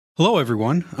Hello,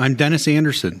 everyone. I'm Dennis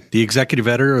Anderson, the executive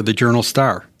editor of the Journal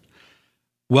Star.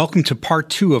 Welcome to part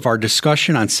 2 of our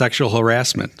discussion on sexual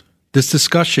harassment. This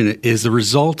discussion is the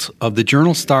result of the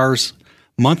Journal Star's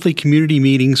monthly community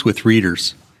meetings with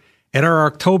readers. At our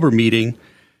October meeting,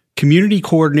 community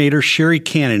coordinator Sherry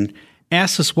Cannon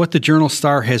asked us what the Journal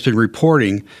Star has been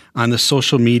reporting on the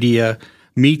social media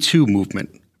Me Too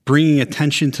movement, bringing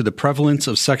attention to the prevalence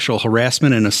of sexual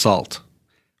harassment and assault.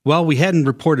 Well, we hadn't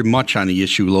reported much on the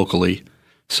issue locally,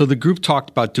 so the group talked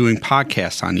about doing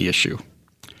podcasts on the issue.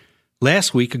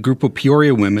 Last week, a group of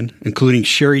Peoria women, including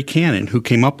Sherry Cannon, who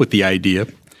came up with the idea,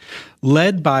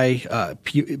 led by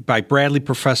Bradley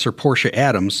professor Portia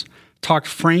Adams, talked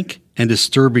frank and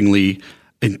disturbingly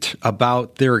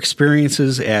about their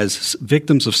experiences as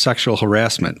victims of sexual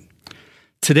harassment.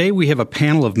 Today, we have a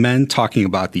panel of men talking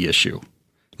about the issue.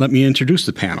 Let me introduce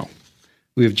the panel.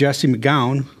 We have Jesse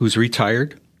McGowan, who's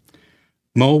retired,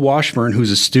 Mo Washburn, who's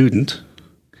a student,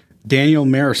 Daniel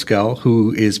Mariscal,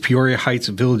 who is Peoria Heights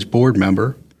Village Board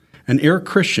member, and Eric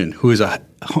Christian, who is a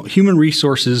human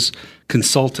resources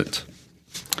consultant.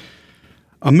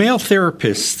 A male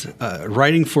therapist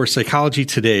writing for Psychology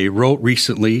Today wrote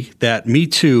recently that Me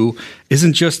Too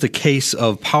isn't just a case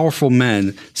of powerful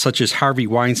men such as Harvey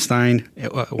Weinstein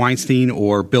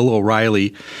or Bill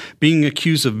O'Reilly being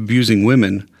accused of abusing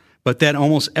women, but that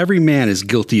almost every man is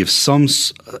guilty of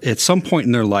at some point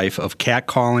in their life of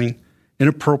catcalling,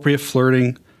 inappropriate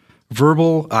flirting,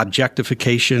 verbal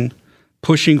objectification,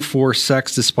 pushing for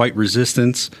sex despite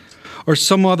resistance, or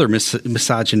some other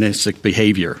misogynistic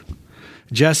behavior.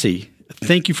 Jesse,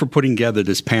 thank you for putting together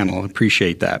this panel. I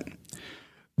appreciate that.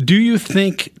 Do you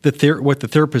think that what the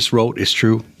therapist wrote is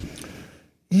true?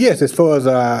 Yes, as far as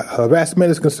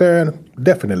harassment is concerned,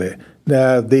 definitely.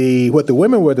 Now, what the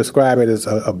women were describing as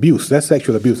abuse, that's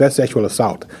sexual abuse, that's sexual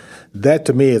assault. That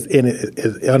to me is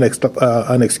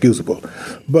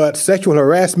unexcusable. But sexual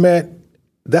harassment,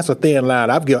 that's a thin line.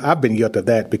 I've been guilty of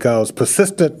that because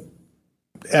persistent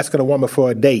asking a woman for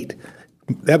a date,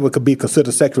 that could be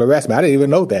considered sexual harassment. I didn't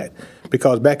even know that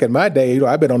because back in my day,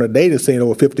 I've been on a dating scene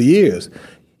over 50 years.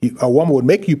 A woman would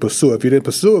make you pursue if you didn't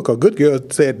pursue it because good girls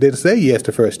didn't say yes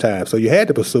the first time, so you had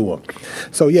to pursue them.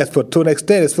 So yes, to an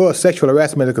extent, as far as sexual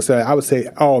harassment is concerned, I would say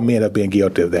all men are being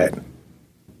guilty of that.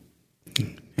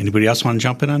 Anybody else want to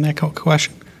jump in on that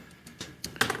question?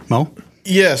 Mo?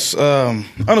 Yes,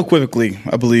 unequivocally,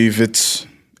 I believe it's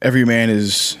every man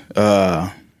has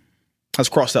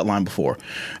crossed that line before.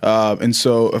 And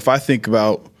so if I think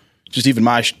about just even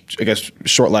my, I guess,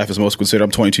 short life as most consider,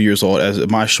 I'm 22 years old, as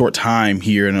my short time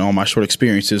here and all my short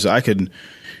experiences, I could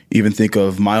even think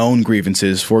of my own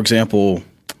grievances. For example,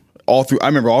 I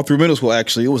remember all through middle school,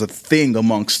 actually, it was a thing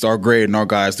amongst our grade and our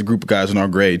guys, the group of guys in our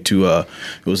grade, it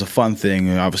was a fun thing.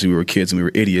 And obviously, we were kids and we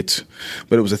were idiots,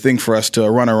 but it was a thing for us to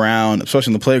run around,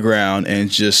 especially in the playground, and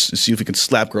just see if we could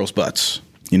slap girls' butts.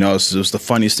 It was the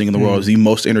funniest thing in the world. It was the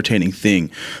most entertaining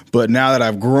thing. But now that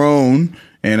I've grown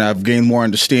and I've gained more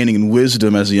understanding and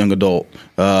wisdom as a young adult,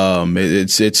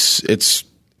 it's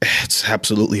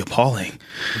absolutely appalling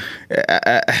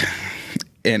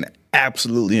and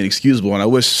absolutely inexcusable. And I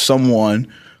wish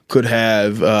someone could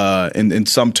have, in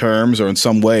some terms or in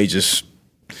some way, just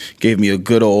gave me a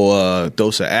good old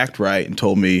dose of act right and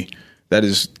told me that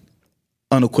is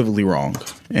unequivocally wrong,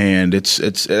 and that's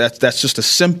just a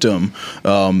symptom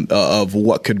of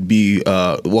what could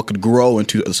grow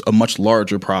into a much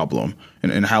larger problem,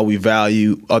 and how we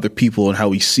value other people and how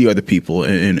we see other people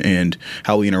and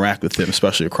how we interact with them,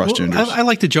 especially across genders. I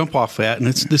like to jump off that, and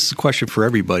this is a question for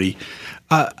everybody.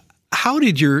 What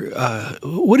did you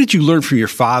learn from your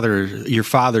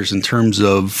fathers in terms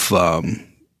of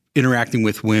interacting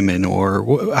with women,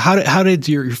 or how did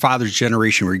your father's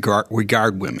generation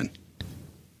regard women?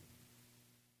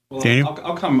 Well, Daniel?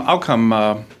 I'll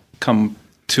come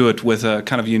to it with a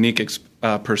kind of unique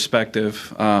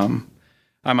perspective.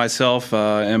 I myself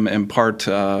am part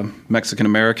Mexican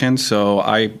American, so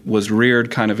I was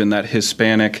reared kind of in that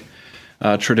Hispanic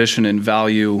tradition and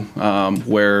value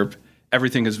where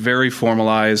everything is very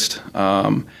formalized.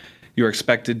 You're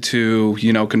expected to,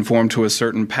 conform to a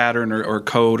certain pattern or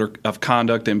code of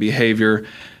conduct and behavior.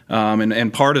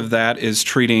 And part of that is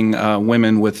treating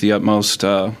women with the utmost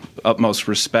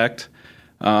respect.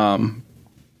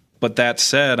 But that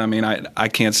said, I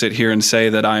can't sit here and say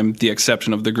that I'm the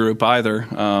exception of the group either.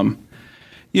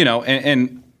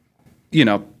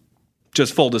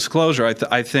 Just full disclosure,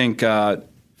 I think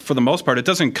for the most part, it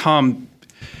doesn't come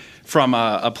from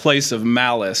a place of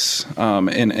malice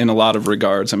in a lot of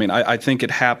regards. I think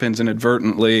it happens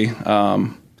inadvertently.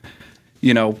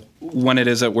 When it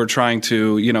is that we're trying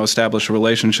to, establish a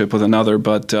relationship with another.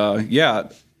 But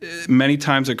many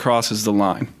times it crosses the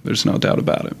line. There's no doubt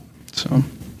about it. So,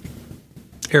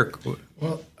 Eric.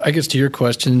 Well, I guess to your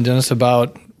question, Dennis,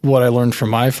 about what I learned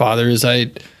from my father is I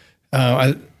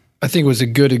think it was a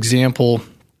good example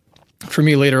for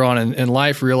me later on in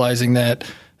life, realizing that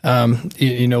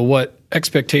what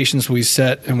expectations we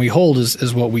set and we hold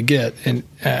is what we get. And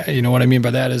what I mean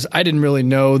by that is I didn't really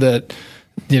know that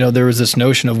there was this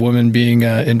notion of women being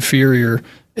inferior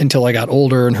until I got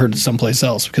older and heard it someplace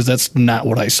else, because that's not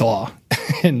what I saw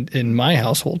in my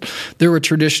household. There were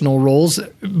traditional roles,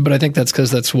 but I think that's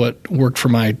because that's what worked for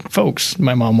my folks.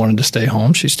 My mom wanted to stay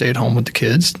home. She stayed home with the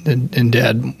kids, and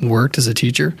Dad worked as a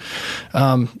teacher.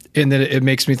 And then it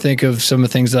makes me think of some of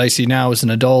the things that I see now as an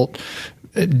adult,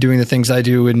 doing the things I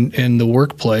do in the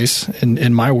workplace,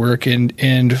 in my work, and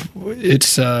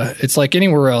it's like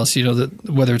anywhere else,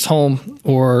 whether it's home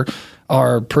or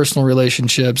our personal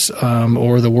relationships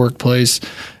or the workplace,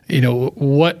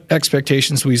 what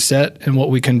expectations we set and what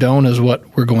we condone is what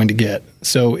we're going to get.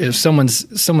 So if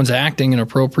someone's acting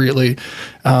inappropriately,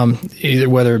 either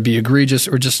whether it be egregious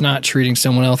or just not treating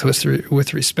someone else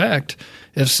with respect,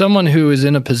 if someone who is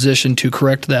in a position to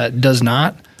correct that does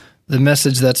not, the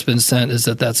message that's been sent is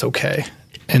that that's okay.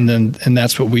 And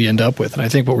that's what we end up with. And I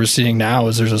think what we're seeing now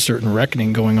is there's a certain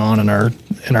reckoning going on in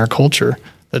our culture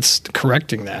that's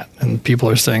correcting that. And people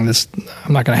are saying this,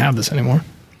 I'm not going to have this anymore.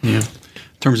 Yeah.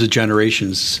 In terms of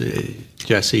generations,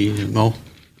 Jesse and Mo?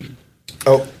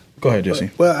 Oh, go ahead, Jesse.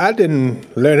 Well, I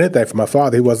didn't learn anything from my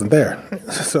father. He wasn't there.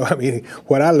 So,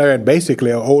 what I learned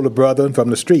basically, an older brother from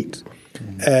the streets.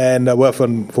 And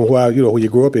from where when you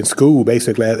grew up in school,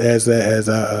 basically, as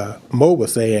Mo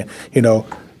was saying,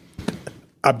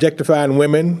 objectifying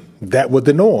women, that was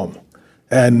the norm.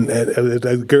 And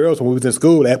girls when we was in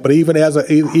school, but even as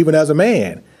a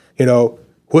man,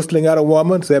 whistling at a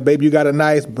woman, said, "Baby, you got a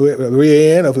nice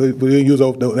rear end." We didn't use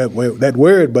that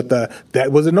word, but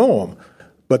that was the norm.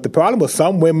 But the problem was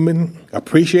some women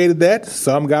appreciated that,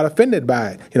 some got offended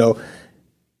by it.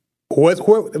 That's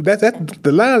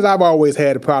the lines I've always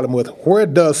had a problem with. Where's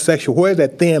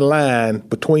that thin line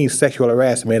between sexual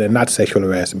harassment and not sexual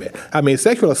harassment?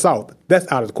 Sexual assault, that's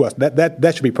out of the question.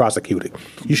 That should be prosecuted.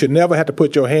 You should never have to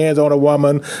put your hands on a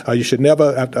woman, or you should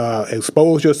never have to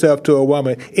expose yourself to a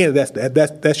woman.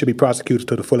 That should be prosecuted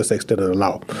to the fullest extent of the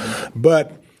law.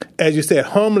 But as you said,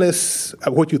 harmless,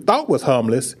 what you thought was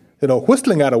harmless,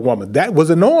 whistling at a woman, that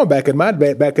was a norm back in the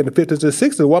 50s and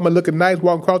 60s. A woman looking nice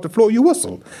walking across the floor, you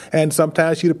whistle. And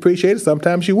sometimes she'd appreciate it,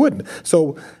 sometimes she wouldn't.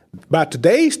 So by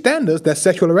today's standards, that's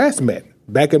sexual harassment.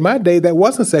 Back in my day, that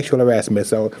wasn't sexual harassment.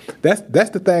 So that's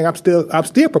the thing I'm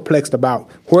still perplexed about.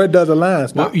 Where does the line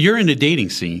stop? Well, you're in the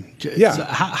dating scene. Yeah. So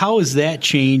how has that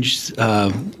changed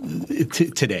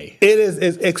today?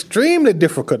 It's extremely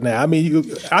difficult now.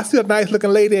 I see a nice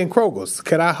looking lady in Kroger's.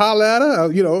 Can I holler at her?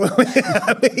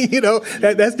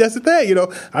 That's just the thing.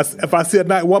 If I see a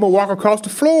nice woman walk across the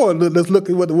floor, that's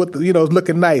looking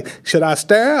looking nice, should I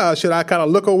stare or should I kind of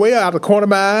look away out of the corner of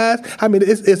my eyes?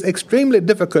 It's extremely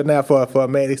difficult now for a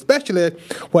man, especially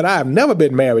when I have never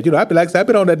been married. I've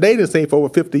been on that dating scene for over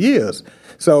 50 years.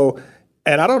 So,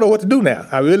 and I don't know what to do now.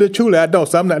 I really, truly, I don't.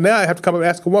 So now I have to come up and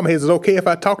ask a woman, is it okay if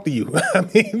I talk to you?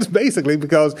 Basically,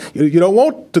 because you don't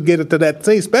want to get into that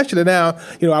scene, especially now,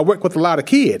 I work with a lot of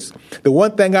kids. The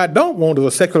one thing I don't want is a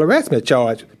sexual harassment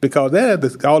charge, because then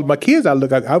all of my kids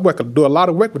do a lot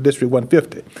of work with District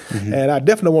 150. Mm-hmm. And I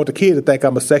definitely want the kids to think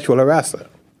I'm a sexual harasser.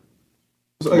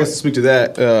 So I guess to speak to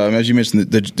that, as you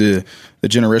mentioned, the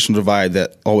generational divide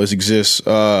that always exists.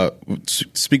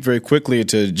 Speak very quickly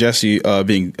to Jesse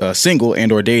being single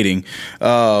and or dating.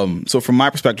 So from my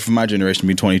perspective, from my generation,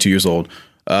 being 22 years old,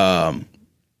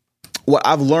 what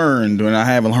I've learned, and I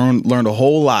haven't learned a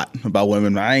whole lot about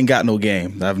women. I ain't got no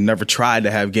game. I've never tried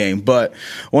to have game. But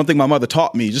one thing my mother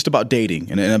taught me just about dating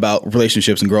and about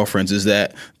relationships and girlfriends is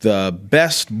that the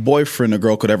best boyfriend a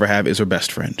girl could ever have is her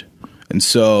best friend. And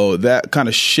so that kind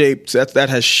of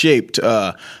has shaped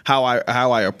how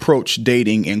I approach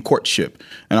dating and courtship.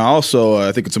 And I also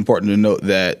I think it's important to note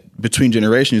that between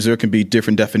generations there can be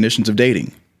different definitions of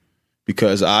dating,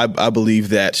 because I believe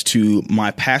that to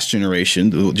my past generation,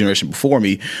 the generation before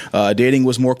me, dating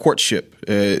was more courtship.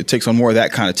 It takes on more of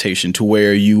that connotation to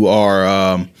where you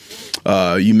are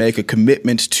you make a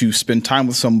commitment to spend time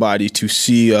with somebody, to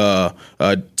see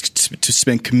to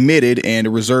spend committed and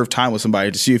reserve time with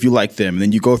somebody to see if you like them. And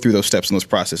then you go through those steps and those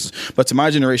processes. But to my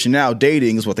generation now,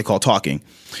 dating is what they call talking.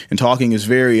 And talking is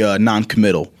very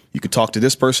non-committal. You could talk to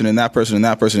this person and that person and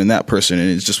that person and that person, and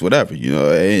it's just whatever,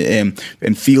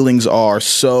 and feelings are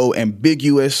so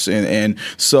ambiguous and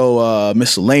so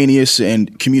miscellaneous,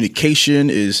 and communication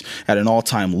is at an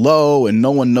all-time low, and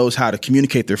no one knows how to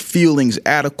communicate their feelings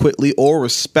adequately or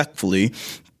respectfully.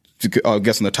 I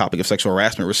guess on the topic of sexual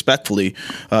harassment, respectfully.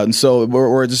 And so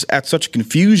we're just at such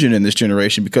confusion in this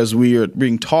generation because we are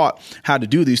being taught how to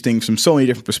do these things from so many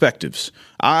different perspectives.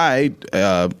 I,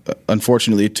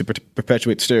 unfortunately, to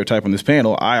perpetuate the stereotype on this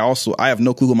panel, I have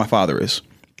no clue who my father is.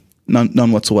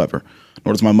 None whatsoever,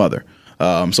 nor does my mother.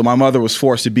 So my mother was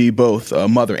forced to be both a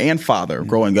mother and father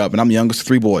growing up, and I'm the youngest of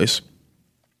 3 boys.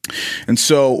 And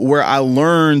so where I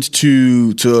learned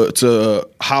to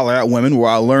holler at women, where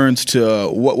I learned to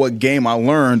what game I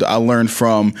learned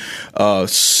from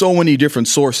so many different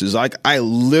sources. Like I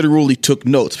literally took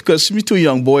notes because to a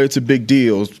young boy, it's a big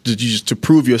deal to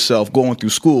prove yourself going through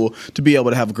school, to be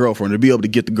able to have a girlfriend, to be able to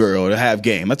get the girl, to have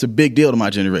game. That's a big deal to my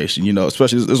generation,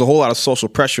 especially there's a whole lot of social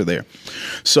pressure there.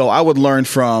 So I would learn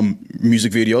from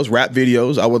music videos, rap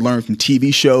videos. I would learn from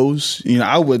TV shows.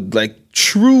 I would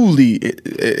truly,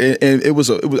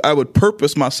 I would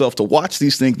purpose myself to watch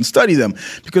these things and study them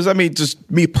because, just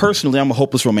me personally, I'm a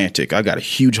hopeless romantic. I got a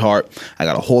huge heart. I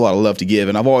got a whole lot of love to give,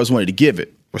 and I've always wanted to give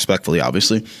it respectfully,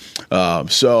 obviously.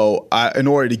 So in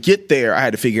order to get there, I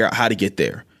had to figure out how to get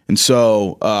there. And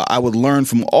so I would learn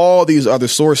from all these other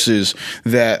sources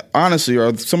that honestly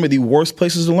are some of the worst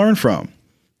places to learn from.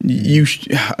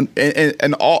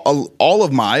 And all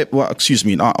of my,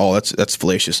 not all, that's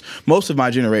fallacious. Most of my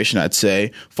generation, I'd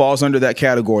say, falls under that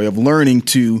category of learning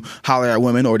to holler at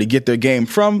women or to get their game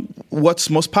from what's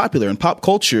most popular. And pop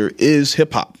culture is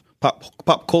hip hop.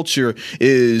 Pop culture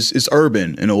is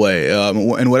urban in a way,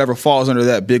 and whatever falls under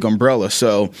that big umbrella.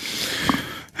 So,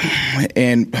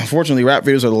 and unfortunately, rap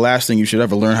videos are the last thing you should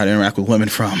ever learn how to interact with women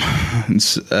from.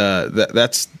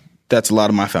 That's a lot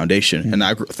of my foundation. And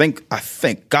I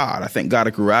thank God I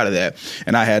grew out of that.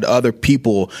 And I had other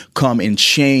people come and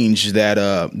change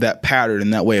that pattern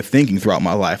and that way of thinking throughout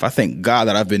my life. I thank God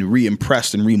that I've been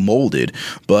re-impressed and remolded,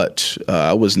 but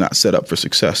I was not set up for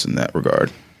success in that regard.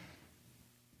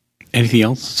 Anything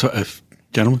else,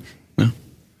 gentlemen? No?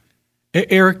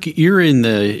 Eric, you're in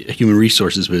the human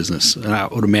resources business. And I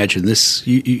would imagine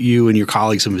you and your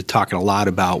colleagues have been talking a lot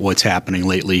about what's happening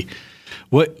lately.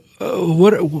 What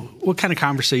kind of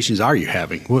conversations are you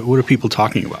having? What are people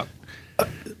talking about?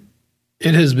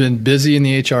 It has been busy in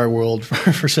the HR world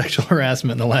for sexual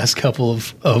harassment in the last couple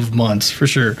of months, for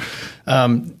sure.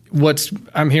 I'm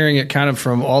hearing it kind of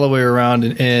from all the way around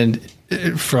and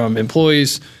from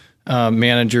employees,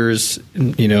 managers,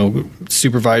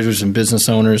 supervisors and business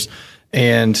owners.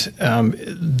 And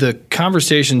the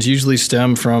conversations usually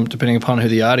stem from, depending upon who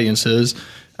the audience is,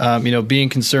 being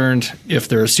concerned if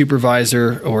they're a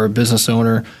supervisor or a business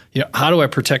owner, how do I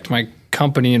protect my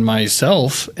company and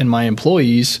myself and my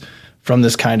employees from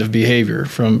this kind of behavior,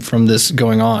 from this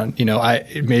going on?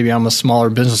 Maybe I'm a smaller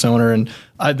business owner and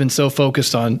I've been so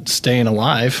focused on staying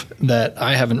alive that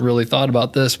I haven't really thought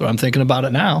about this, but I'm thinking about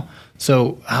it now.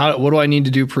 So what do I need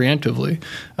to do preemptively?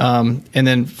 And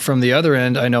then from the other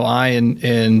end, I know I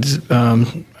and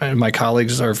my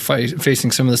colleagues are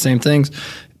facing some of the same things.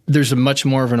 There's a much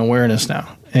more of an awareness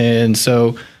now. And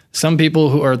so some people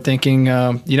who are thinking,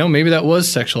 maybe that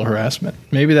was sexual harassment.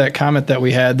 Maybe that comment that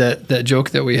we had, that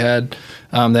joke that we had,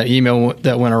 that email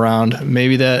that went around,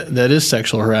 maybe that is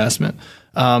sexual harassment.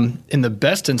 In the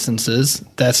best instances,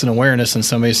 that's an awareness and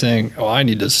somebody saying, oh, I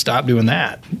need to stop doing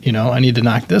that. I need to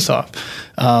knock this off.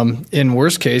 In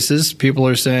worst cases, people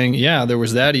are saying, yeah, there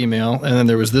was that email and then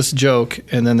there was this joke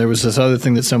and then there was this other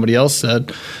thing that somebody else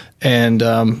said. And,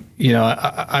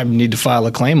 I need to file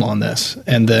a claim on this.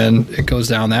 And then it goes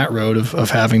down that road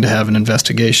of having to have an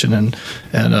investigation and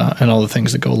all the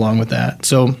things that go along with that.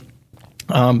 So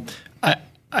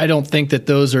I don't think that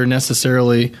those are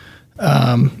necessarily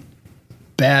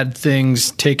bad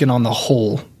things taken on the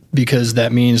whole, because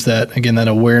that means that, again, that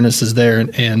awareness is there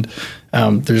and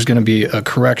there's going to be a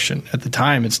correction. At the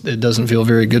time, it doesn't feel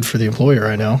very good for the employer,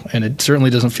 I know. And it certainly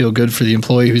doesn't feel good for the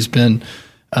employee who's been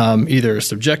either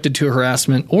subjected to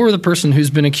harassment or the person who's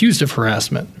been accused of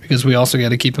harassment, because we also got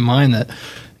to keep in mind that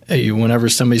whenever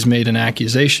somebody's made an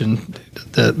accusation,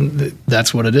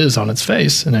 that's what it is on its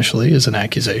face initially, is an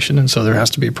accusation. And so there has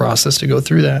to be a process to go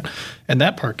through that. And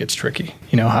that part gets tricky.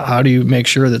 How do you make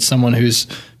sure that someone who's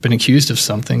been accused of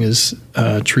something is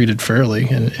treated fairly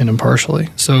and impartially?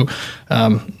 So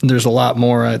there's a lot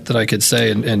more that I could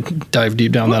say and dive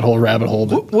deep down that whole rabbit hole.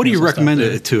 What do you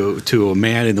recommend to a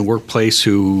man in the workplace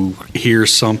who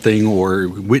hears something or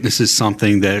witnesses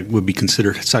something that would be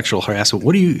considered sexual harassment?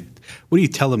 What do you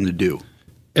tell them to do?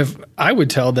 if I would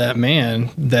tell that man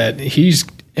that he's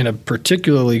in a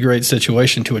particularly great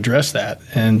situation to address that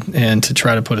and to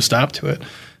try to put a stop to it.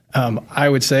 I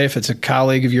would say if it's a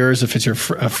colleague of yours, if it's a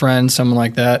friend, someone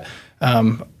like that,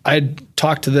 I'd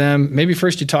talk to them. Maybe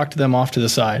first you talk to them off to the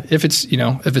side. If it's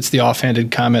the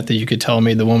offhanded comment that you could tell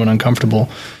made the woman uncomfortable,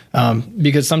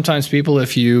 because sometimes people,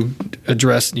 if you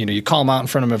address, you call them out in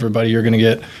front of everybody, you're going to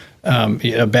get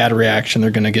a bad reaction.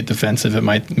 They're going to get defensive. It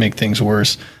might make things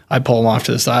worse. I pull them off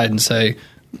to the side and say,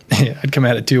 I'd come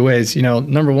at it two ways.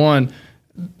 Number one,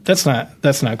 that's not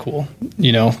cool.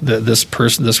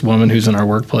 This woman who's in our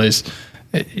workplace,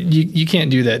 you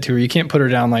can't do that to her. You can't put her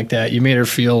down like that. You made her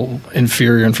feel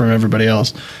inferior in front of everybody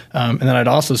else. And then I'd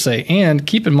also say, and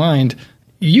keep in mind,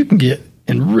 you can get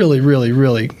in really, really,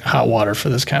 really hot water for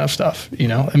this kind of stuff,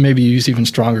 and maybe use even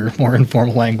stronger, more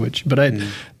informal language. But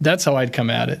that's how I'd come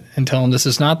at it and tell them this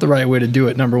is not the right way to do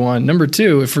it, number one. Number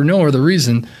two, if for no other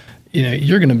reason,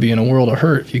 you're going to be in a world of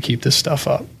hurt if you keep this stuff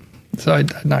up. So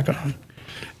I'd knock it on.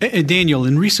 And Daniel,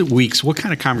 in recent weeks, what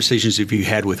kind of conversations have you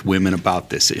had with women about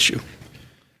this issue?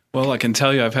 Well, I can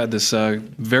tell you I've had this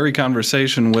very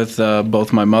conversation with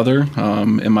both my mother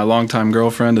and my longtime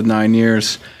girlfriend of 9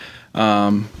 years.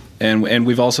 And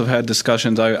we've also had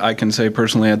discussions, I can say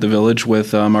personally, at the Village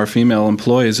with our female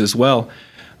employees as well.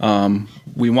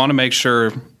 We want to make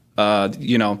sure,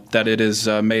 that it is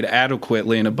made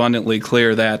adequately and abundantly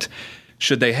clear that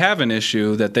should they have an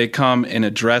issue, that they come and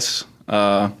address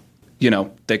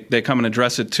they come and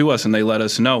address it to us and they let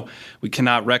us know. We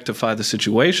cannot rectify the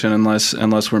situation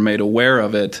unless we're made aware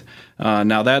of it.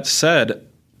 Now, that said,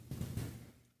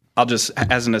 I'll just,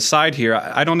 as an aside here,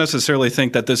 I don't necessarily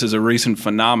think that this is a recent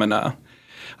phenomena.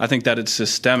 I think that it's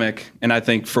systemic, and I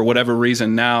think for whatever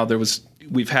reason now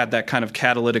we've had that kind of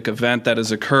catalytic event that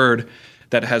has occurred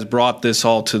that has brought this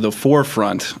all to the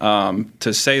forefront.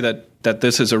 To say that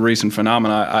this is a recent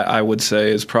phenomena, I would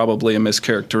say is probably a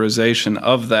mischaracterization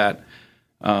of that.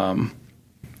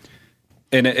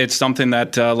 And it's something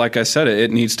that, like I said,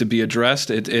 it needs to be addressed.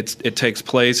 It takes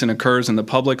place and occurs in the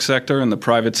public sector, in the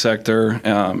private sector,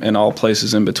 and all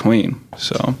places in between.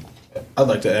 So, I'd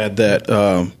like to add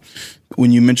that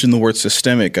when you mention the word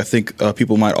systemic, I think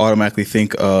people might automatically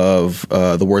think of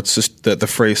the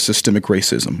phrase systemic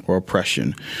racism or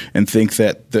oppression, and think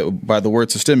that by the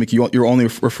word systemic, you're only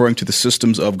referring to the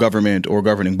systems of government or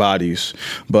governing bodies.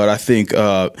 But I think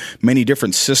many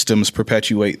different systems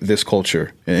perpetuate this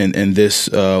culture and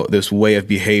this way of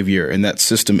behavior, and that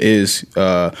system is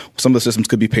some of the systems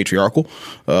could be patriarchal.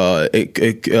 Our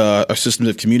systems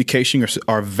of communication,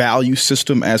 our value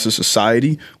system as a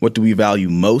society. What do we value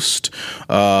most?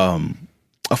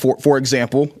 For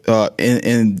example,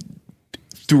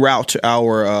 throughout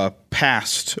our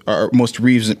most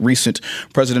recent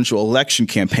presidential election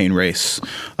campaign race,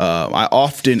 I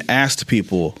often asked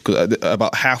people,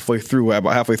 about halfway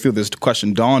through this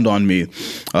question dawned on me,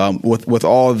 with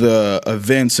all the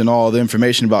events and all the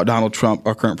information about Donald Trump,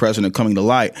 our current president, coming to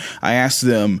light. I asked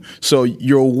them, so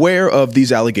you're aware of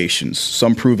these allegations,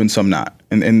 some proven, some not.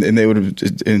 And they would have,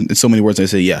 in so many words, they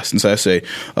say yes. And so I say,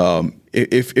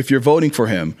 if you're voting for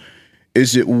him,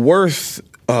 is it worth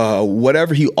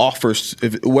whatever he offers,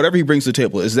 whatever he brings to the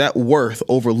table, is that worth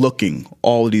overlooking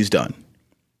all that he's done?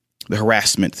 The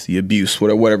harassment, the abuse,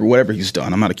 whatever he's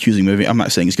done. I'm not accusing him I'm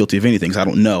not saying he's guilty of anything, because I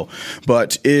don't know.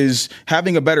 But is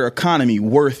having a better economy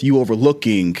worth you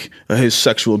overlooking his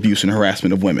sexual abuse and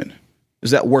harassment of women?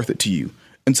 Is that worth it to you?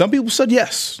 And some people said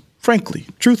yes. Frankly,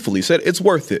 truthfully, said it's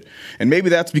worth it. And maybe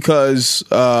that's because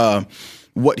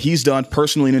what he's done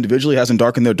personally and individually hasn't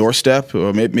darkened their doorstep,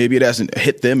 or maybe it hasn't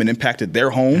hit them and impacted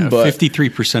their home. Yeah, but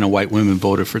 53% of white women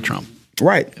voted for Trump.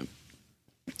 Right.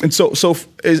 And so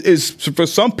for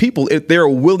some people, they're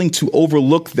willing to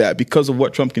overlook that because of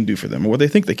what Trump can do for them or what they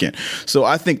think they can. So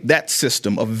I think that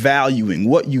system of valuing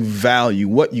what you value,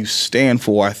 what you stand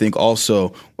for, I think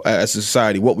also as a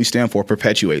society, what we stand for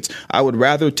perpetuates. I would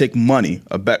rather take money,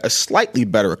 a slightly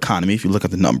better economy, if you look at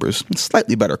the numbers, a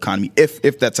slightly better economy,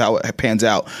 if that's how it pans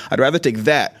out. I'd rather take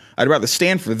that. I'd rather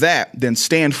stand for that than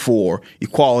stand for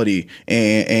equality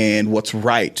and what's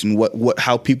right and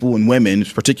how people and women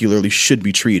particularly should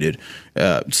be treated.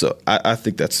 So I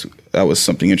think that was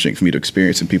something interesting for me to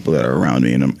experience in people that are around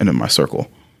me and in my circle.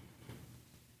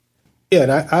 Yeah,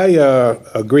 and I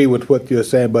agree with what you're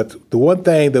saying, but the one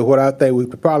thing that what I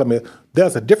think the problem is,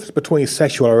 there's a difference between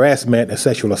sexual harassment and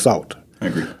sexual assault. I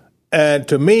agree. And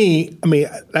to me, like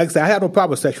I said, I have no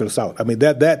problem with sexual assault. I mean,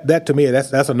 that to me,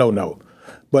 that's a no-no.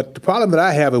 But the problem that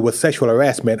I have is with sexual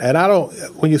harassment, and I don't,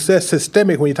 when you say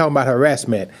systemic, when you're talking about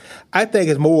harassment, I think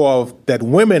it's more of that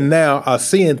women now are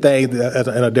seeing things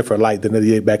in a different light than they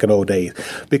did back in old days.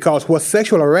 Because what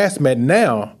sexual harassment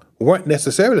now weren't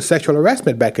necessarily sexual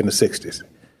harassment back in the 60s.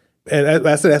 And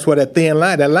I said that's where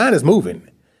that line is moving.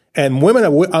 And women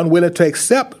are unwilling to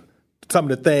accept some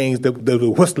of the things, the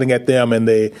whistling at them and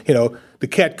the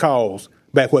cat calls.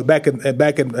 But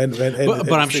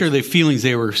I'm sure the feelings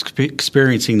they were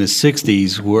experiencing in the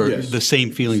 60s were the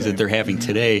same feelings that they're having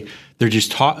today. They're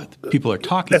just people are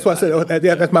talking. That's why I said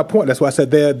that's my point. That's why I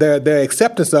said their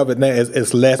acceptance of it now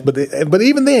is less. But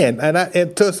even then,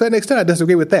 and to a certain extent, I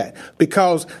disagree with that,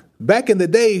 because back in the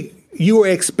day, you were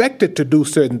expected to do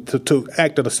to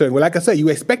act in a certain way. Like I said, you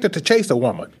were expected to chase a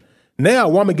woman. Now a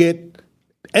woman get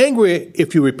angry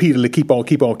if you repeatedly keep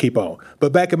on.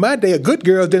 But back in my day, a good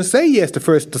girl didn't say yes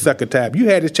the second time. You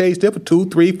had to chase them for 2,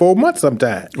 3, 4 months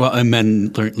sometimes. Well, and men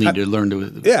need to learn to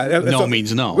no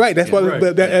means no. Right. That's what.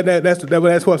 Right.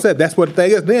 That's what I said. That's what the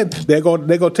thing is. Then they're going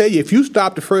to tell you, if you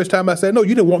stopped the first time, I said no,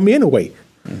 you didn't want me anyway.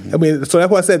 Mm-hmm. I mean, so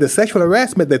that's why I said the sexual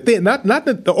harassment, the thin, not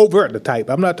the overt type.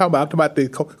 I'm not talking about. I'm talking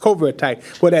about the covert type.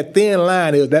 Where that thin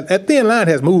line is. That thin line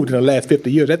has moved in the last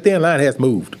 50 years. That thin line has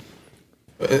moved.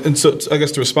 And so I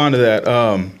guess to respond to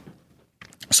that,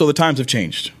 so the times have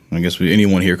changed. I guess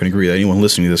anyone here can agree that, anyone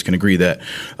listening to this can agree that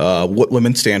what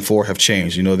women stand for have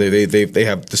changed. You know, they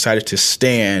have decided to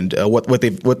stand. What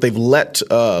they've let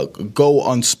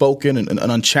go unspoken and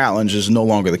unchallenged is no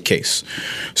longer the case.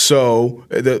 So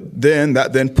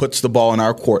that puts the ball in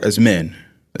our court as men.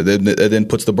 It then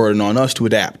puts the burden on us to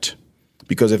adapt.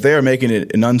 Because if they are making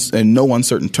it in no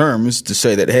uncertain terms to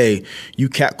say that, hey, you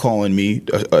catcalling me,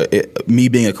 me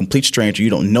being a complete stranger, you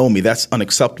don't know me, that's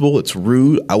unacceptable, it's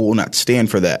rude, I will not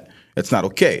stand for that. It's not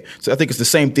okay. So I think it's the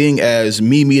same thing as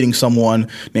me meeting someone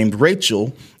named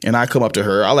Rachel, and I come up to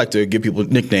her. I like to give people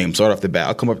nicknames right off the bat.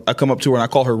 I come up to her and I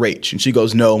call her Rach, and she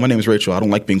goes, "No, my name is Rachel. I don't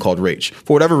like being called Rach."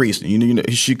 For whatever reason, you know,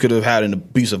 she could have had an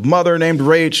abusive mother named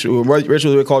Rach, or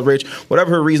Rachel would be called Rach,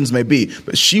 whatever her reasons may be.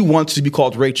 But she wants to be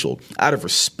called Rachel out of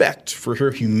respect for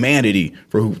her humanity,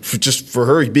 for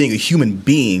her being a human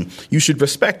being. You should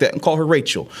respect that and call her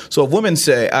Rachel. So if women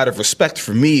say, out of respect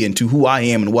for me and to who I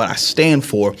am and what I stand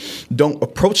for, don't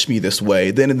approach me this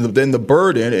way, then the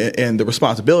burden and the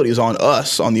responsibility is on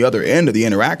us on the other end of the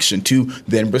interaction to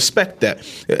then respect that.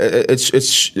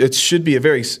 It should be a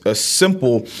very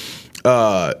simple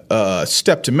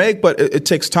step to make, but it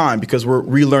takes time because we're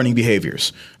relearning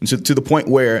behaviors. And so to the point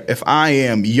where if I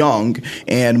am young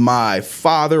and my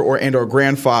father or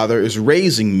grandfather is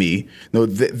raising me,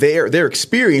 their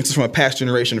experience is from a past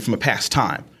generation and from a past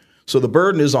time. So the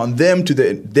burden is on them to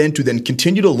then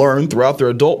continue to learn throughout their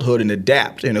adulthood and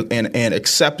adapt and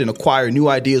accept and acquire new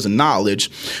ideas and knowledge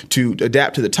to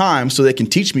adapt to the times so they can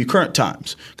teach me current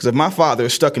times. Because if my father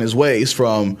is stuck in his ways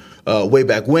from way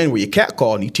back when, where you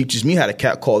catcall and he teaches me how to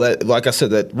catcall, that, like I said,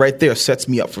 that right there sets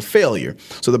me up for failure.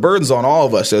 So the burden's on all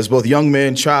of us as both young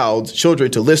men,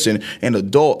 children to listen, and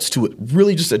adults to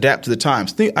really just adapt to the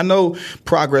times. I know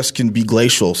progress can be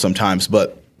glacial sometimes,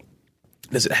 but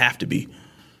does it have to be?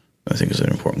 I think is an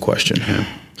important question. Yeah.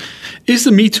 Is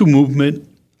the Me Too movement,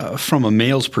 from a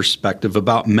male's perspective,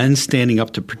 about men standing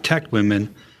up to protect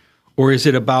women, or is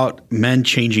it about men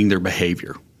changing their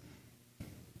behavior?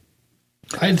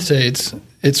 I'd say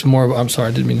it's more. I'm sorry,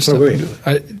 I didn't mean to step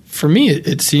in. For me,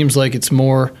 it seems like it's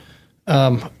more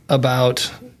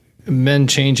about men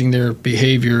changing their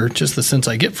behavior. Just the sense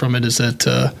I get from it is that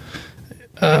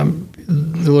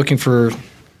they're looking for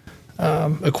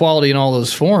equality in all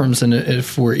those forms, and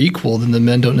if we're equal, then the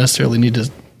men don't necessarily need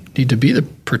to be the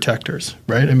protectors,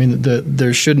 right? I mean,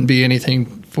 there shouldn't be anything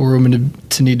for women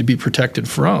to need to be protected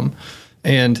from.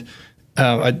 And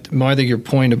I think your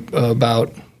point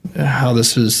about how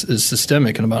this is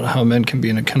systemic and about how men can be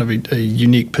in a kind of a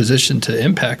unique position to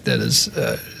impact that is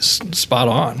spot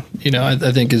on. You know,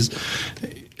 I think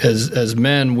as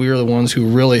men, we're the ones who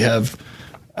really have,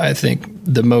 I think,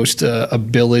 the most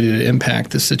ability to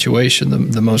impact the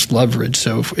situation, the most leverage.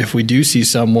 So if we do see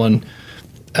someone,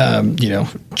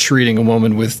 treating a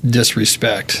woman with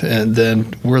disrespect, and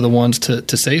then we're the ones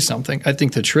to say something. I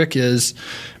think the trick is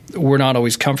we're not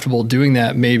always comfortable doing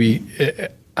that, maybe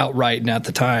outright and at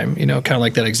the time. You know, kind of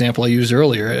like that example I used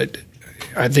earlier.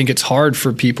 I think it's hard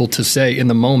for people to say in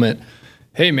the moment,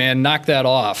 hey, man, knock that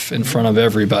off in front of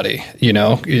everybody. You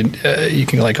know, you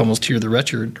can like almost hear the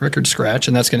record scratch,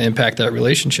 and that's going to impact that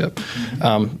relationship.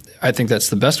 Mm-hmm. I think that's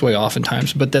the best way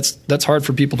oftentimes, but that's hard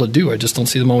for people to do. I just don't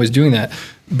see them always doing that.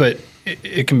 But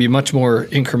it can be much more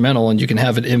incremental, and you can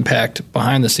have an impact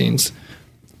behind the scenes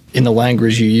in the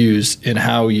language you use, in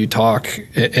how you talk,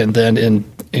 and then in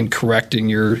in correcting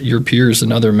your peers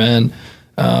and other men,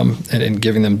 and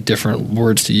giving them different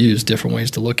words to use, different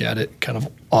ways to look at it, kind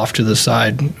of off to the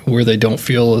side where they don't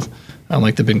feel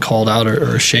like they've been called out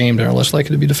or ashamed and are less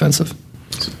likely to be defensive.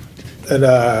 And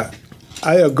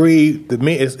I agree.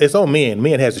 It's on men.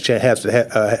 Men have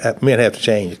to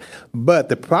change. But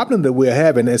the problem that we're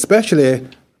having, especially,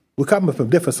 we're coming from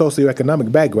different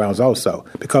socioeconomic backgrounds also.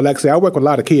 Because, like I say, I work with a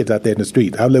lot of kids out there in the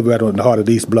street. I live right on the heart of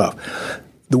East Bluff.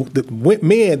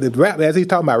 The rap, as he's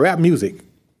talking about rap music,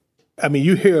 I mean,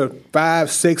 you hear 5,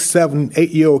 6, 7,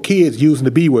 8-year-old kids using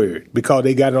the B word because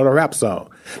they got it on a rap song.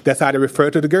 That's how they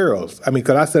refer to the girls. I mean,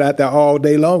 because I sit out there all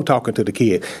day long talking to the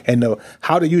kids. And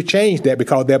how do you change that?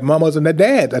 Because their mamas and their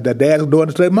dads are doing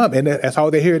it to their mom, and that's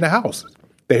all they hear in the house.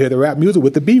 They hear the rap music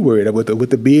with the B word, with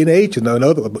the B and H, and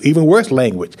another even worse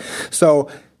language. So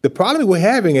the problem we're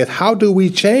having is, how do we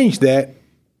change that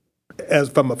as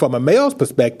from a male's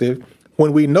perspective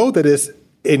when we know that it's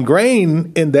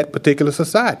ingrained in that particular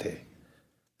society?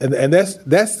 And that's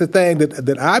the thing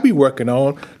that I be working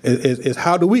on is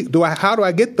how do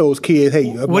I get those kids? Hey,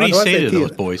 what do you say to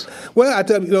those boys? Well, I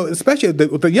tell you, especially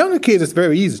the younger kids, it's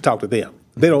very easy to talk to them.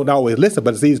 They don't always listen,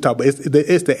 but it's easy to talk. But it's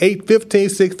the 8, 15,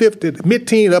 6, 15,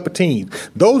 mid-teen, upper teen.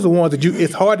 Those are the ones that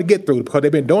it's hard to get through because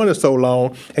they've been doing it so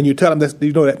long. And you tell them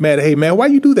that man, hey man, why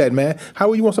you do that, man? How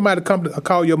would you want somebody to come to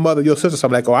call your mother, your sister,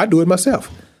 something like, oh, I do it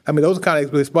myself. I mean, those are kind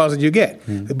of responses you get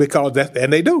because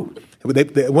and they do.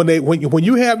 When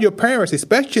you have your parents,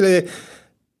 especially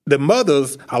the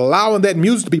mothers, allowing that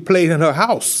music to be played in her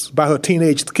house by her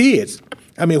teenage kids,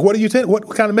 I mean, what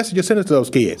kind of message you sending to those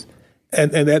kids?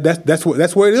 And that's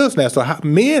where it is now. So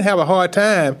men have a hard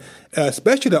time,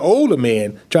 especially the older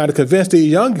men, trying to convince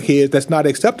these younger kids that's not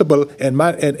acceptable in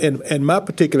my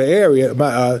particular area.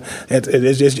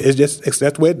 It's just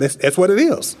that's what it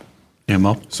is. Yeah,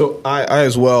 Mo? So I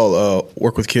as well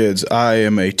work with kids. I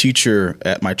am a teacher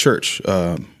at my church,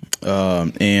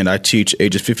 and I teach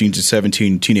ages 15 to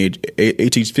 17 15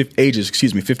 to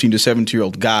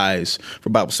 17-year-old guys for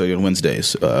Bible study on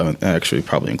Wednesdays. Actually,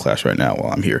 probably in class right now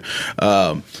while I'm here.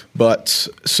 But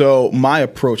so my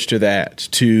approach to that,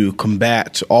 to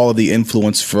combat all of the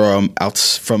influence from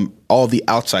all the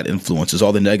outside influences,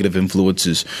 all the negative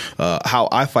influences, how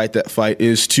I fight that fight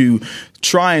is to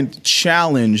try and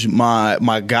challenge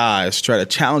my guys, try to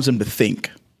challenge them to think.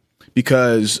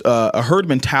 Because a herd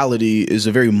mentality is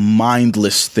a very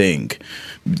mindless thing.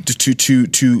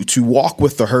 To walk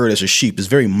with the herd as a sheep is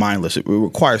very mindless. It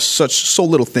requires so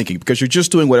little thinking because you're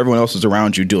just doing what everyone else is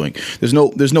around you doing. There's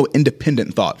no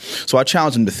independent thought. So I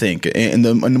challenge them to think, and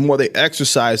the more they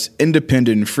exercise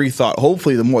independent and free thought,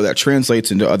 hopefully the more that translates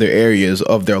into other areas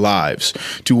of their lives.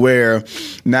 To where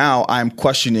now I'm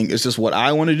questioning: is this what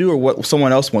I want to do or what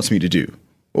someone else wants me to do?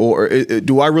 Or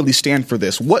do I really stand for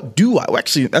this? What do I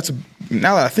actually?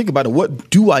 Now that I think about it, what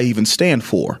do I even stand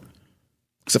for?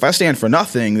 Because if I stand for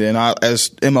nothing, then as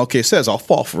MLK says, I'll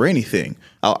fall for anything.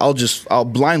 I'll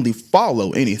blindly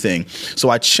follow anything. So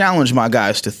I challenge my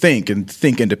guys to think and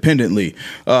think independently.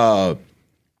 And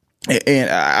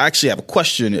I actually have a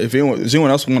question. Does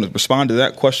anyone else want to respond to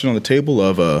that question on the table?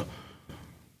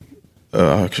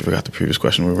 I actually forgot the previous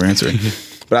question we were answering.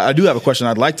 But I do have a question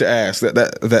I'd like to ask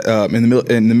that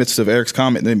in the midst of Eric's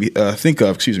comment made me think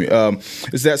of,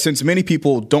 is that since many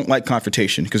people don't like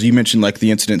confrontation, because you mentioned like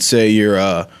the incident, say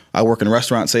I work in a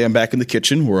restaurant, say I'm back in the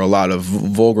kitchen where a lot of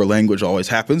vulgar language always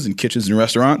happens in kitchens and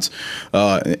restaurants,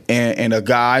 and a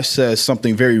guy says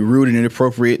something very rude and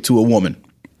inappropriate to a woman.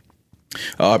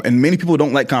 And many people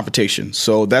don't like confrontation,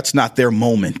 so that's not their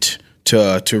moment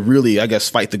to really, I guess,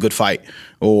 fight the good fight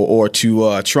or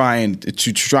to try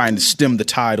and stem the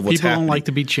tide of what's people happening. Don't like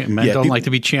to be men don't like to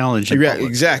be challenged. Yeah,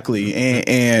 exactly,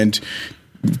 and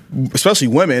especially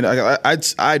women.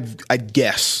 I'd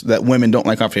guess that women don't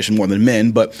like confrontation more than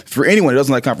men. But for anyone who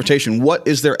doesn't like confrontation, what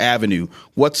is their avenue?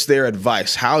 What's their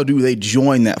advice? How do they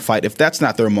join that fight? If that's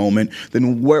not their moment,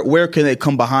 then where can they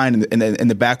come behind in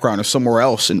the background or somewhere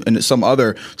else in some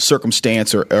other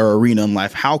circumstance or arena in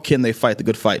life? How can they fight the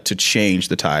good fight to change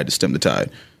the tide, to stem the tide?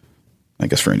 I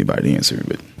guess for anybody to answer,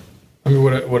 but I mean,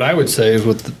 what I would say is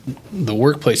with the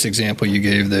workplace example you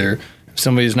gave there. If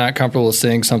somebody's not comfortable with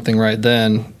saying something right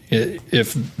then,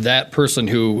 if that person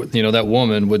who, that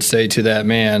woman would say to that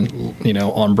man,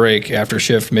 on break after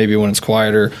shift, maybe when it's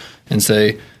quieter, and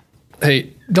say,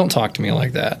 hey, don't talk to me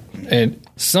like that. And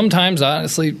sometimes,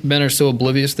 honestly, men are so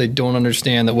oblivious they don't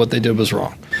understand that what they did was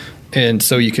wrong. And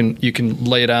so you can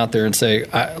lay it out there and say,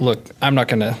 look, I'm not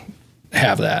going to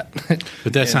have that.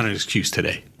 But that's not an excuse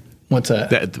today. What's that?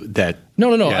 That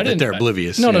No. yeah, I didn't. They're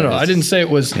oblivious. No. Yeah, I didn't say it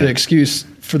was the excuse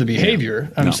for the behavior.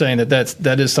 I'm saying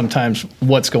that is sometimes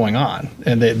what's going on,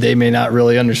 and they may not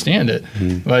really understand it.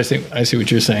 But I see what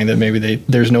you're saying, that maybe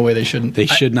there's no way they shouldn't. They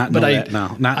should not know that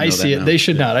now. I see it. They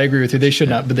should not. I agree with you. They should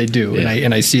not, but they do,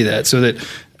 and I see that. So that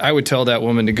I would tell that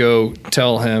woman to go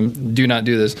tell him, do not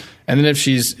do this. And then if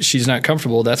she's not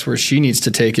comfortable, that's where she needs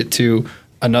to take it to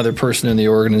another person in the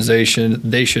organization.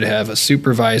 They should have a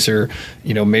supervisor.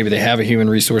 Maybe they have a human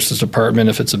resources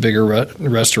department if it's a bigger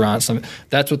restaurant.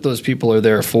 That's what those people are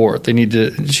there for.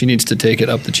 She needs to take it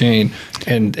up the chain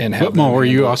and have. But Mo, were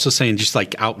you also saying just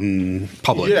like out in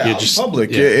public? Yeah, out in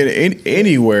public,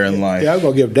 anywhere in life. Yeah, I was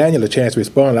going to give Daniel a chance to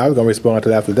respond. I was going to respond to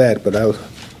that after that, but I was.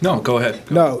 No, go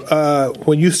ahead. No,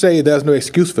 when you say there's no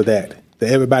excuse for that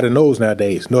everybody knows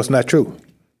nowadays, no, it's not true.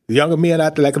 The younger men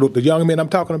out there, like the younger men I'm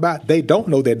talking about, they don't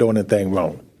know they're doing anything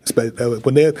wrong.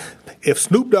 If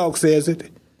Snoop Dogg says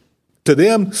it, to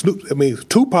them,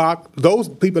 Tupac, those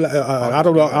people, I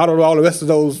don't know all the rest of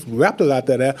those rappers out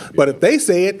there, but if they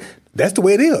say it, that's the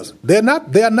way it is. They're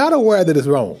not aware that it's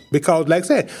wrong because, like I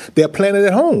said, they're playing it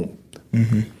at home.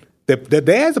 Mm-hmm. Their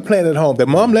dads are playing it at home. Their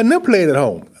mom letting them play it at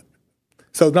home.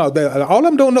 So no, all of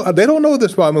them don't know. They don't know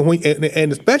this problem,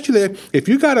 and especially if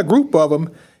you got a group of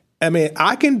them.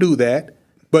 I can do that,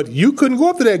 but you couldn't go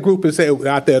up to that group and say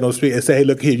out there on the street and say, "Hey,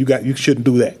 look here, you shouldn't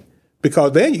do that,"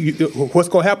 because then what's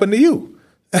going to happen to you?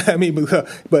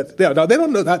 But they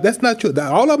don't know. That's not true.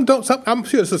 All of them don't. I'm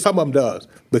sure some of them does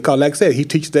because, like I said, he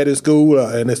teaches that in school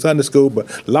and in Sunday school.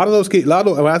 But a lot of those kids,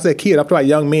 when I say kid, I'm talking about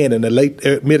young men in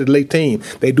the mid to late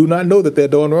teens. They do not know that they're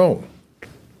doing wrong.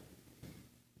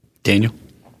 Daniel,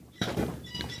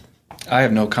 I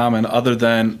have no comment other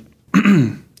than.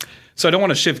 So I don't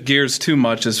want to shift gears too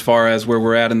much as far as where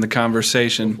we're at in the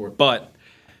conversation, but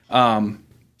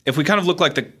if we kind of look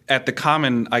at the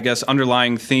common, I guess,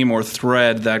 underlying theme or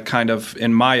thread that kind of,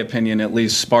 in my opinion, at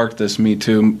least sparked this Me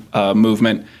Too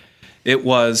movement, it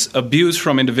was abuse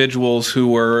from individuals who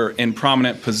were in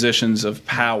prominent positions of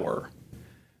power.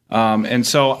 And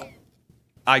so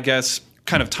I guess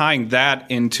kind of tying that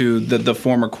into the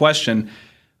former question,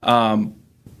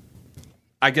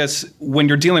 I guess when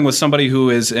you're dealing with somebody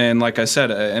who is in, like I said,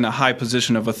 in a high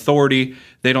position of authority,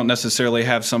 they don't necessarily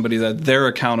have somebody that they're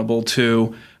accountable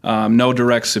to, no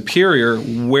direct superior.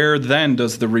 Where then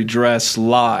does the redress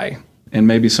lie? And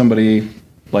maybe somebody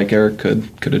like Eric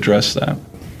could address that.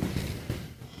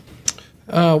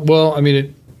 Well, are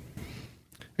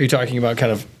you talking about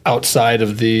kind of outside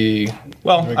of the?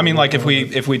 Well, like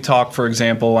if we talk, for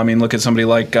example, look at somebody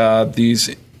like these.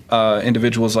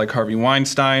 Individuals like Harvey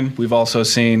Weinstein. We've also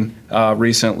seen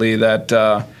recently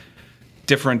that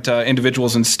different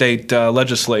individuals in state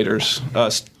legislatures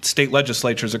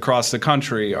across the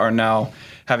country are now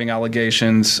having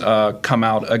allegations come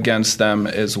out against them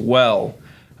as well.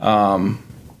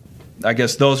 I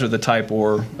guess those are the type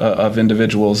of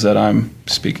individuals that I'm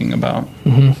speaking about.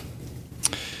 Mm-hmm.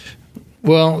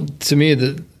 Well, to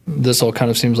me, this all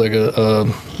kind of seems like a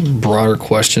broader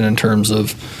question in terms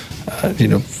of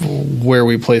where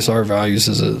we place our values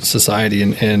as a society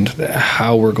and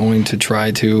how we're going to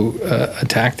try to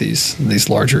attack these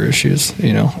larger issues.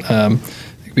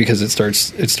 Because it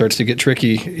starts to get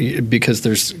tricky because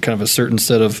there's kind of a certain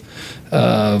set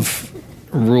of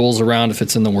rules around if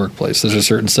it's in the workplace. There's a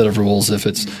certain set of rules if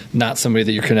it's not somebody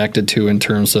that you're connected to in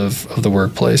terms of the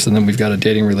workplace, and then we've got a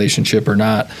dating relationship or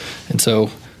not. And so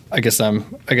I guess I'm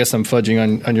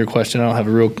fudging on your question. I don't have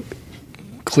a real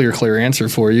clear answer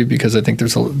for you because I think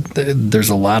there's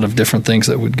a lot of different things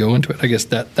that would go into it. I guess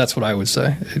that's what I would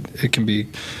say.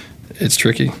 It's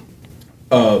tricky.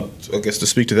 I guess to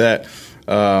speak to that,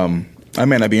 I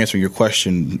may not be answering your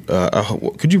question.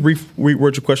 Could you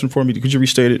reword your question for me? Could you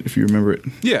restate it if you remember it?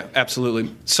 Yeah, absolutely.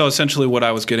 So essentially what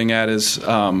I was getting at is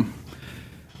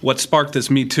what sparked this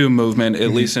Me Too movement, at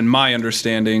least in my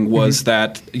understanding, was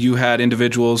that you had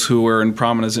individuals who were in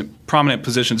prominent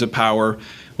positions of power,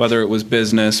 whether it was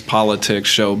business, politics,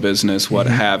 show business, what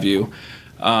have you,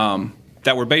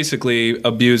 that were basically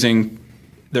abusing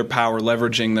their power,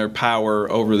 leveraging their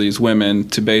power over these women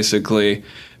to basically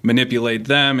manipulate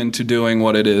them into doing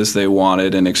what it is they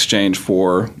wanted in exchange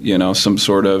for, some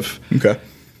sort of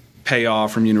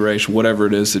payoff, remuneration, whatever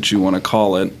it is that you want to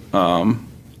call it.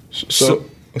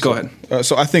 Go ahead.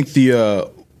 So I think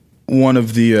one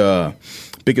of the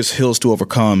biggest hills to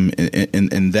overcome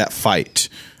in that fight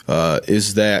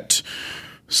is that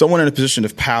someone in a position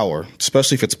of power,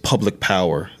 especially if it's public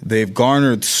power, they've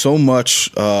garnered so much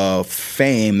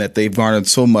fame that they've garnered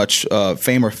so much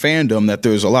fame or fandom that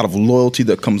there's a lot of loyalty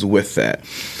that comes with that.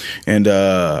 And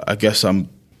I guess I'm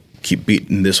keep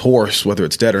beating this horse, whether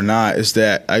it's dead or not, is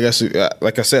that I guess,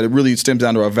 like I said, it really stems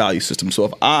down to our value system. So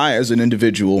if I, as an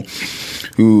individual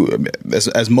who,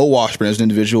 as Mo Washburn, as an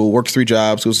individual, works 3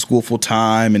 jobs, goes to school full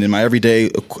time, and in my everyday,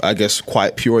 I guess,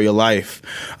 quiet Peoria life,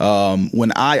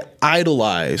 when I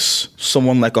idolize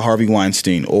someone like a Harvey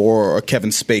Weinstein or a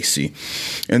Kevin Spacey,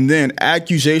 and then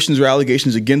accusations or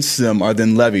allegations against them are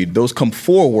then levied, those come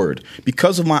forward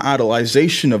because of my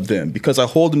idolization of them, because I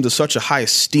hold them to such a high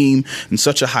esteem and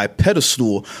such a high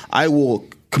pedestal, I will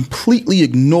completely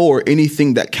ignore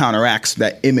anything that counteracts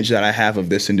that image that I have of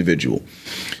this individual.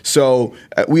 So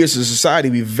we as a society,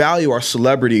 we value our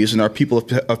celebrities and our people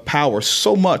of power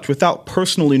so much without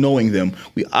personally knowing them.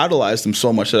 We idolize them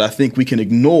so much that I think we can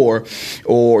ignore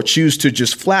or choose to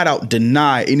just flat out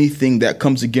deny anything that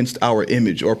comes against our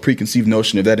image or preconceived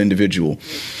notion of that individual.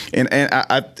 And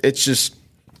it's just,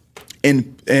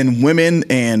 and women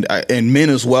and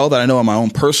men as well that I know in my own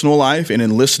personal life, and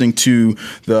in listening to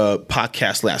the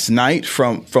podcast last night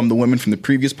from the women from the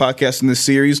previous podcast in this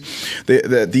series,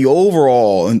 the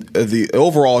overall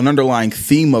and underlying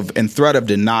theme of and threat of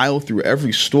denial through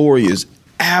every story is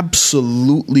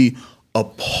absolutely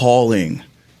appalling.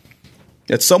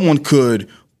 That someone could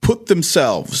put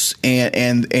themselves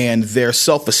and their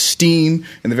self-esteem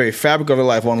and the very fabric of their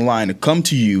life online to come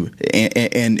to you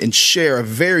and share a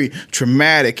very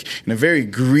traumatic and a very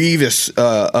grievous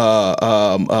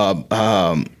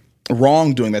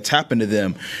wrongdoing that's happened to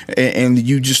them, and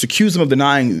you just accuse them of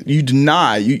denying.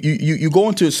 You go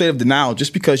into a state of denial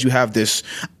just because you have this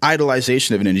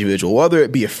idolization of an individual, whether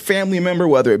it be a family member,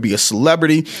 whether it be a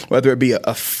celebrity, whether it be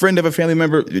a friend of a family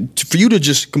member. For you to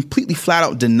just completely flat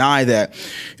out deny that,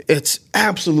 it's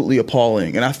absolutely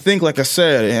appalling. And I think, like I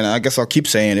said, and I guess I'll keep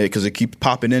saying it because it keeps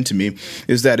popping into me,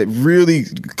 is that it really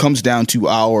comes down to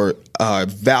our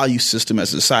value system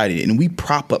as a society. And we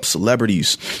prop up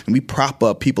celebrities and we prop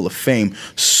up people of fame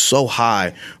so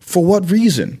high. For what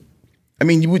reason? I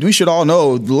mean, we should all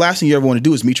know the last thing you ever want to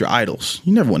do is meet your idols.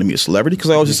 You never want to meet a celebrity because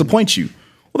they always disappoint you.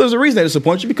 Well, there's a reason they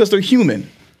disappoint you, because they're human.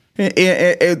 And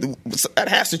that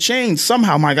has to change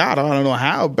somehow. My God, I don't know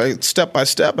how, but step by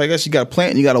step, I guess you got to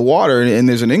plant and you got to water, and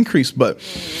there's an increase. But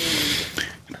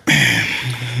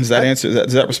does that answer?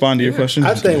 Does that respond to your question?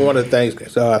 I think one of the things,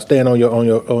 staying on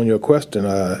your question,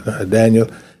 Daniel,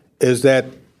 is that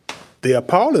the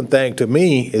appalling thing to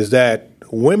me is that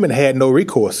women had no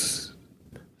recourse,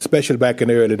 especially back in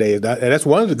the early days. And that's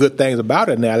one of the good things about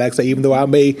it now. Like I say, even though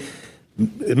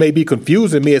it may be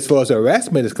confusing me as far as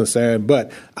harassment is concerned,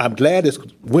 but I'm glad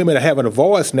that women are having a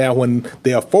voice now when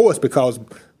they are forced, because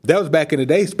that was back in the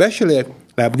day, especially,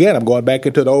 again, I'm going back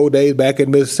into the old days back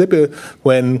in Mississippi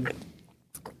when,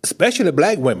 especially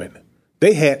black women,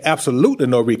 they had absolutely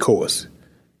no recourse.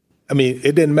 I mean,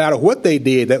 it didn't matter what they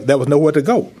did, there was nowhere to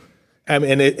go. I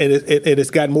mean, and it's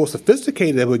gotten more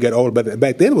sophisticated as we get older, but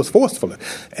back then it was forceful.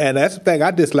 And that's the thing I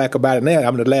dislike about it now.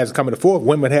 I'm the last coming to forth.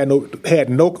 Women had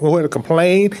nowhere to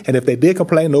complain, and if they did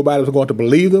complain, nobody was going to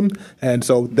believe them. And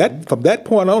so that from that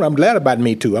point on, I'm glad about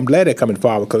Me Too. I'm glad they're coming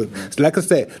forward, because, like I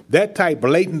said, that type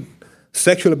blatant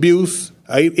sexual abuse,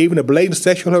 even a blatant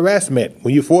sexual harassment,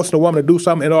 when you're forcing a woman to do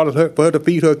something in order for her to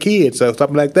feed her kids or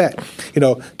something like that,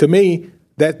 to me,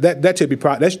 that should be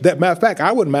that matter of fact,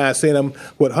 I wouldn't mind seeing him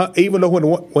with her, even though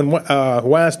when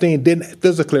Weinstein didn't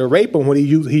physically rape him, when he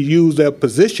used their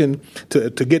position to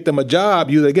get them a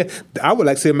job. I would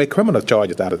like to see him make criminal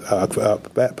charges out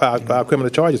of criminal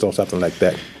charges on something like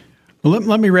that. Well,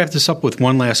 let me wrap this up with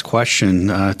one last question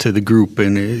to the group,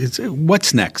 and it's,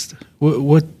 what's next?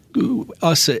 What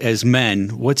us as men?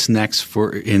 What's next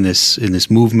in this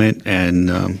movement,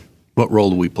 and what role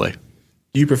do we play?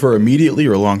 Do you prefer immediately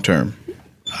or long term?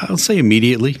 I'll say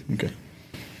immediately. Okay.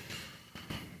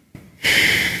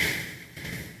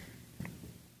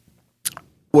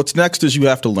 What's next is you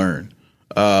have to learn.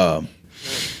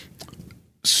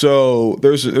 So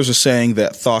there's a saying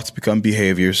that thoughts become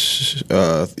behaviors.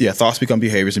 Thoughts become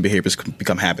behaviors, and behaviors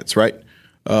become habits, right?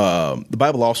 The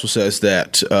Bible also says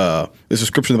that there's a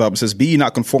scripture in the Bible that says, "Be ye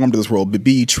not conformed to this world, but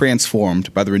be ye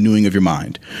transformed by the renewing of your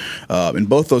mind." And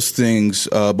both those things,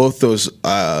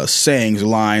 sayings,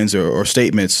 lines, or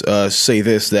statements say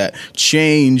this: that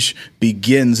change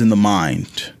begins in the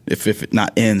mind, if it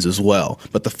not ends as well.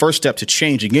 But the first step to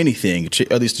changing anything,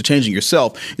 at least to changing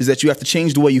yourself, is that you have to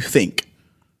change the way you think.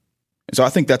 So I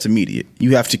think that's immediate.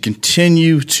 You have to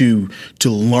continue to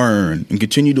learn and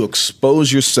continue to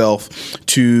expose yourself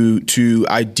to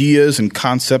ideas and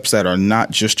concepts that are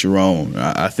not just your own.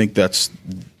 I think that's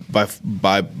by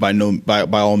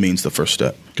all means the first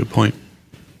step. Good point.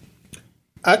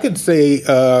 I could say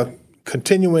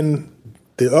continuing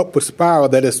the upward spiral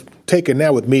that is taken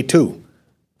now with Me Too.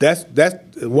 That's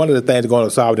one of the things going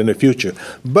to solve it in the future.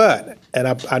 But, and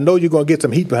I know you're going to get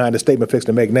some heat behind the statement fixed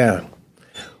to make now,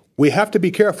 we have to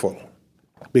be careful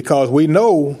because we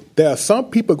know there are some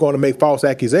people going to make false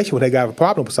accusations when they got a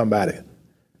problem with somebody.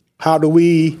 How do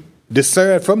we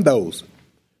discern from those?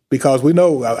 Because we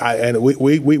know, and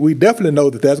we definitely know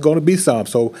that there's going to be some.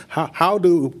 So how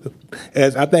do,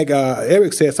 as I think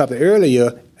Eric said something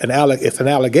earlier, it's an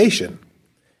allegation.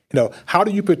 How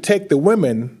do you protect the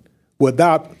women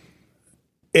without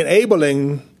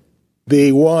enabling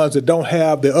the ones that don't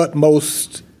have the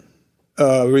utmost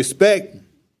respect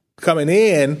coming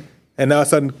in, and all of a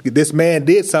sudden this man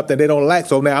did something they don't like,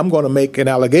 so now I'm going to make an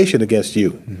allegation against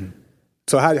you. Mm-hmm.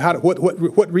 So what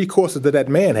recourses did that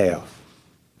man have?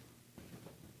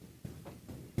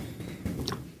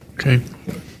 Okay.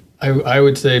 I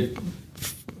would say,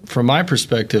 from my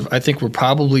perspective, I think we're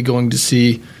probably going to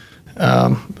see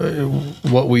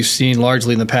what we've seen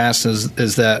largely in the past is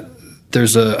that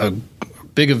there's a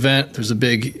big event, there's a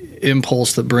big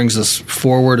impulse that brings us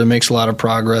forward and makes a lot of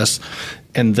progress,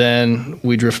 and then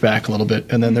we drift back a little bit,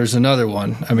 and then there's another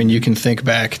one. I mean, you can think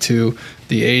back to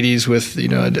the 80s with,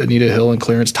 Anita Hill and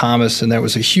Clarence Thomas, and that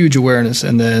was a huge awareness,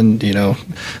 and then, a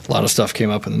lot of stuff came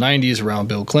up in the 90s around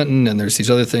Bill Clinton, and there's these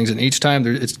other things, and each time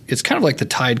it's kind of like the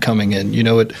tide coming in.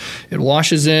 It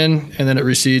washes in, and then it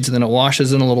recedes, and then it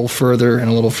washes in a little further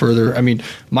and a little further. I mean,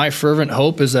 my fervent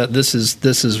hope is that this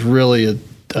is really a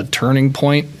turning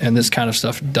point, and this kind of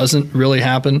stuff doesn't really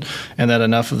happen, and that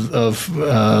enough of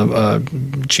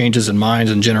changes in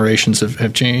minds and generations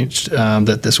have changed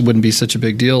that this wouldn't be such a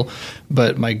big deal.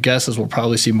 But my guess is we'll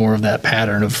probably see more of that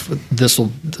pattern of this will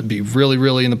be really,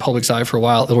 really in the public's eye for a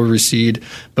while. It'll recede,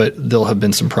 but there'll have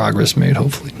been some progress made,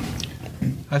 hopefully.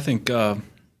 I think,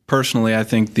 personally,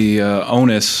 the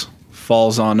onus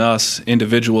falls on us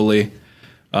individually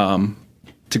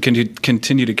to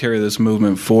continue to carry this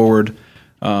movement forward.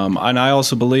 And I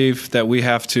also believe that we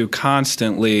have to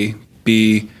constantly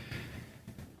be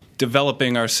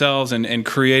developing ourselves and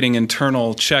creating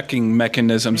internal checking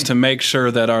mechanisms to make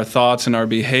sure that our thoughts and our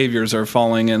behaviors are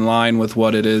falling in line with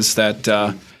what it is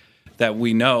that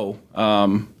we know.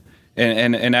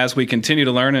 And as we continue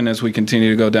to learn and as we continue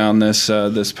to go down this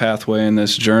pathway and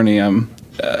this journey,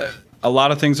 a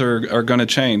lot of things are going to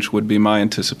change, would be my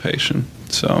anticipation.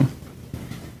 So.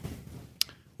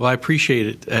 Well, I appreciate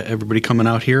it, everybody coming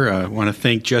out here. I want to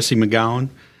thank Jesse McGowan,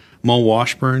 Mo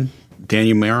Washburn,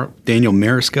 Daniel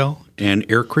Mariscal, and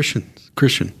Eric Christian.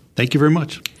 Thank you very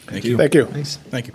much. Thank you. Thank you. Thanks. Thank you.